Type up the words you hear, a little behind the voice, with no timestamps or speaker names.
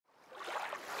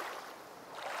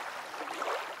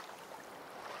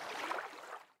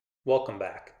Welcome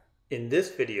back. In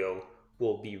this video,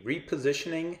 we'll be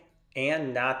repositioning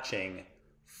and notching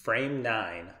frame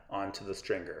 9 onto the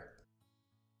stringer.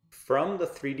 From the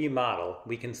 3D model,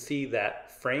 we can see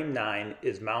that frame 9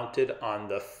 is mounted on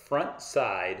the front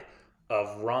side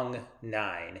of rung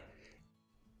 9.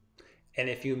 And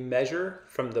if you measure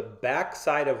from the back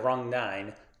side of rung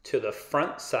 9 to the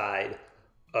front side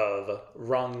of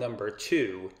rung number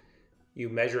 2, you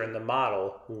measure in the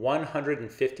model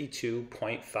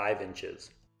 152.5 inches.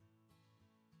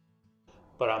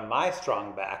 But on my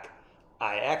strong back,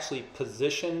 I actually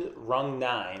positioned rung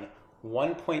 9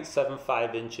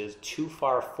 1.75 inches too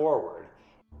far forward,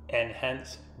 and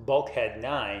hence bulkhead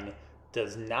 9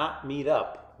 does not meet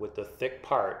up with the thick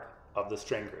part of the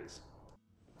stringers.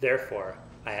 Therefore,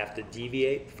 I have to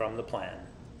deviate from the plan.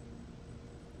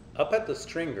 Up at the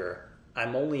stringer,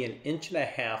 I'm only 1.5 inches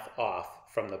off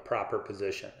from the proper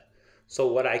position. So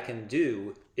what I can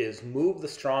do is move the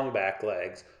strong back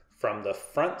legs from the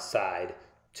front side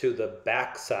to the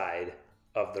back side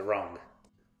of the rung.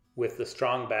 With the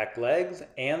strong back legs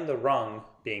and the rung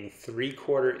being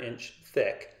 3/4 inch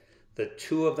thick, the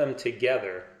two of them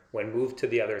together, when moved to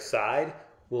the other side,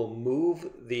 will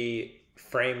move the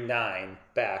frame 9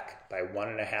 back by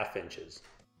 1.5 inches.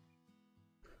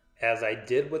 As I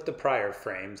did with the prior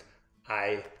frames,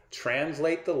 I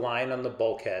translate the line on the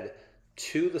bulkhead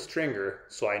to the stringer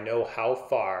so I know how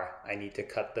far I need to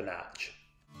cut the notch.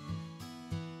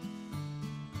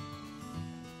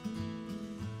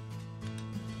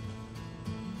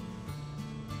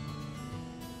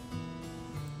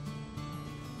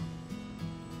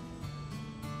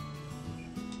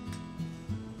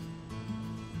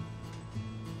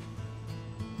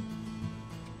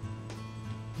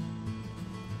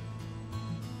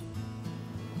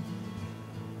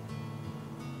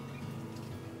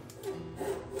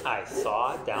 I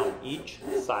saw down each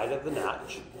side of the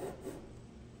notch.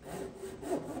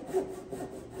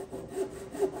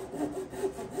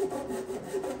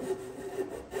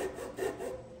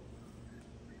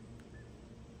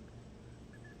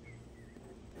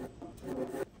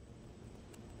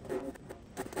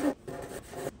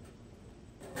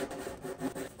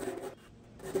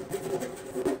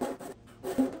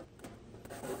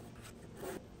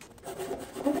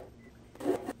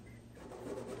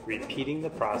 Repeating the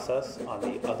process on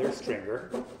the other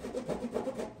stringer.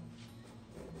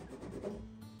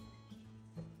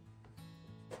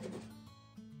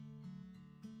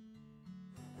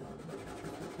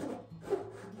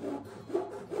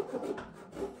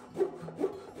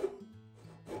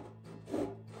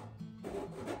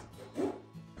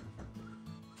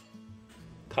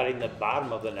 Cutting the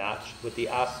bottom of the notch with the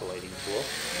oscillating tool.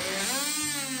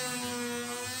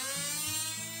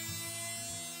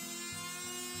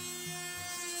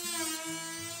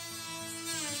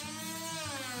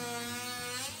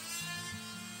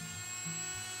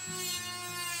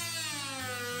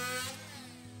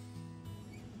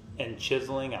 And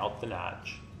chiseling out the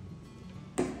notch.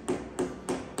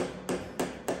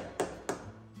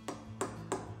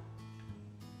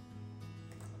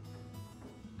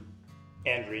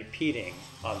 And repeating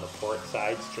on the port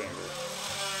side stringer.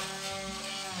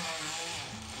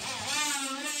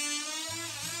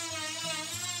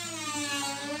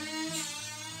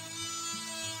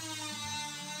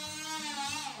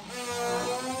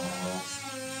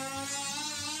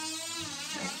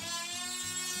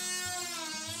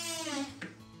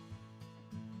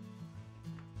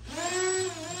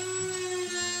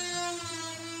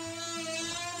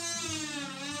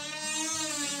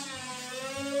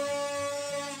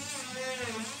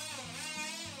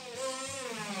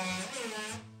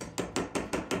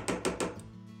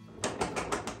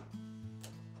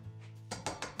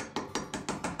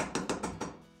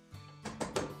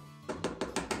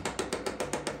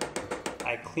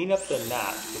 I clean up the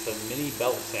notch with a mini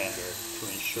belt sander to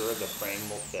ensure the frame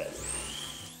will fit.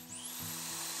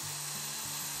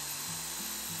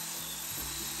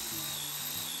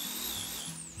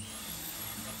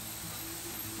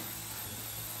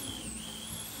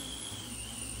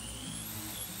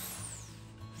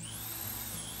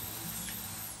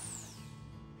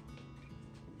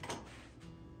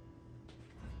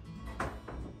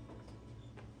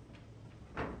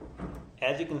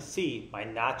 As you can see, my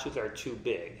notches are too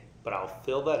big, but I'll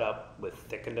fill that up with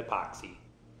thickened epoxy.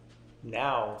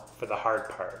 Now for the hard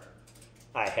part.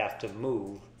 I have to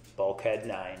move bulkhead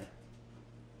 9.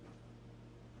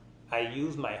 I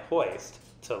use my hoist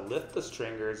to lift the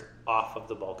stringers off of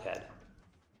the bulkhead.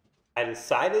 I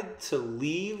decided to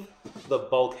leave the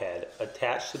bulkhead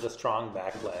attached to the strong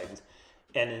back legs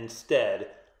and instead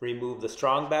remove the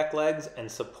strong back legs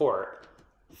and support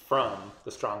from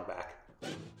the strong back.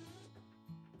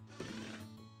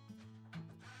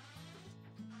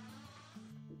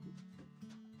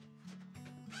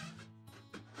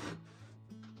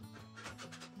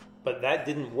 But that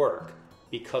didn't work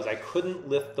because I couldn't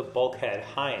lift the bulkhead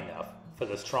high enough for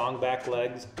the strong back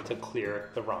legs to clear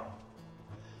the rung.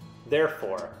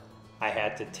 Therefore, I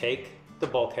had to take the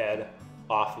bulkhead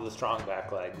off of the strong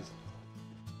back legs.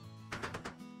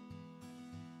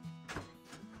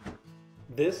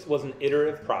 This was an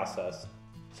iterative process,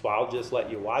 so I'll just let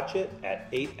you watch it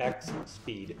at 8x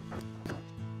speed.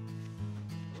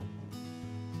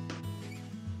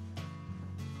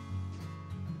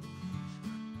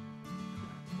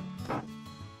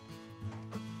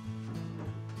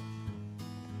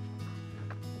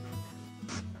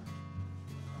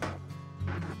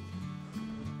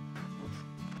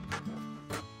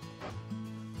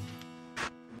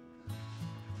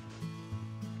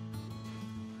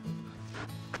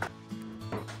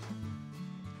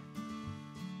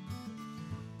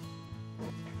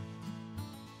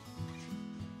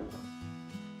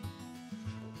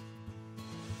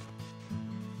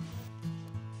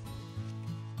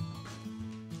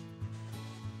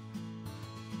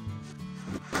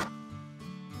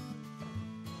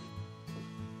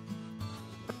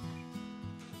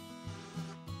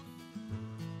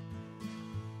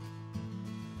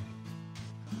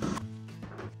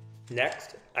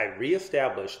 Next, I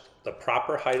re-established the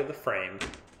proper height of the frame,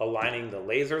 aligning the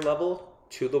laser level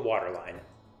to the waterline.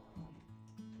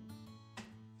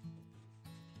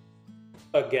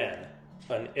 Again,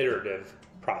 an iterative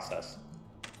process.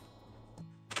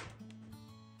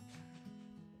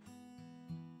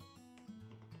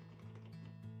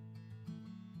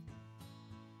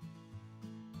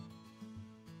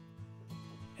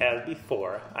 As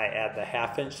before, I add the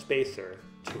 1/2-inch spacer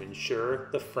to ensure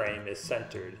the frame is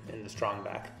centered in the strong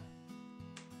back.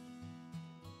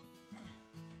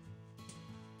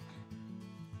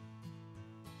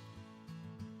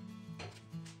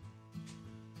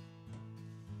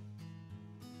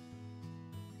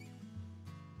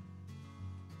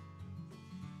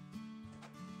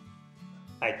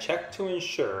 I checked to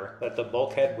ensure that the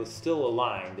bulkhead was still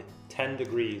aligned 10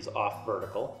 degrees off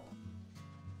vertical,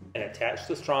 and attached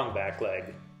the strong back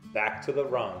leg back to the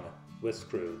rung with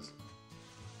screws.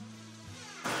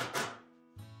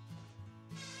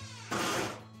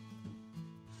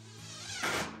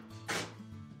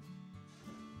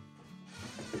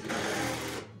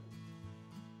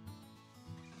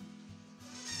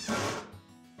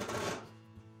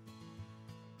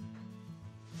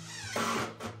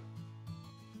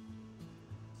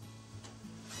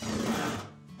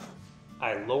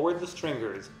 I lowered the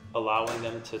stringers, allowing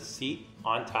them to seat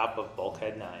on top of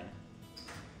bulkhead 9.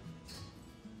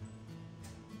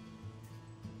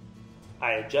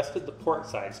 I adjusted the port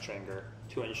side stringer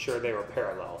to ensure they were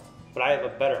parallel, but I have a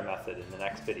better method in the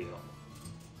next video.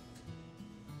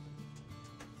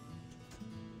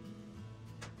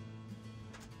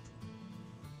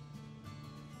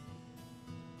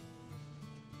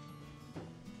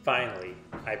 Finally,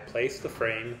 I placed the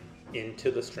frame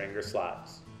into the stringer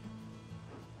slots.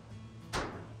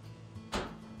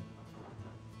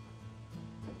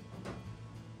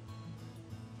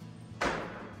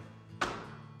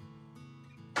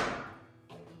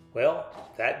 Well,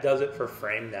 that does it for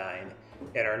frame 9.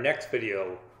 In our next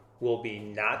video, we'll be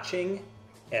notching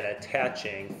and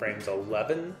attaching frames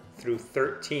 11 through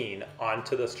 13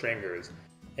 onto the stringers.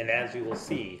 And as you will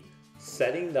see,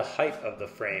 setting the height of the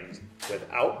frames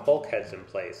without bulkheads in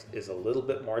place is a little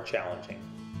bit more challenging.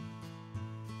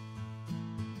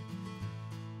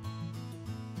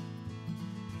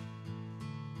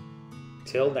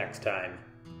 Till next time,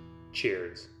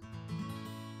 cheers.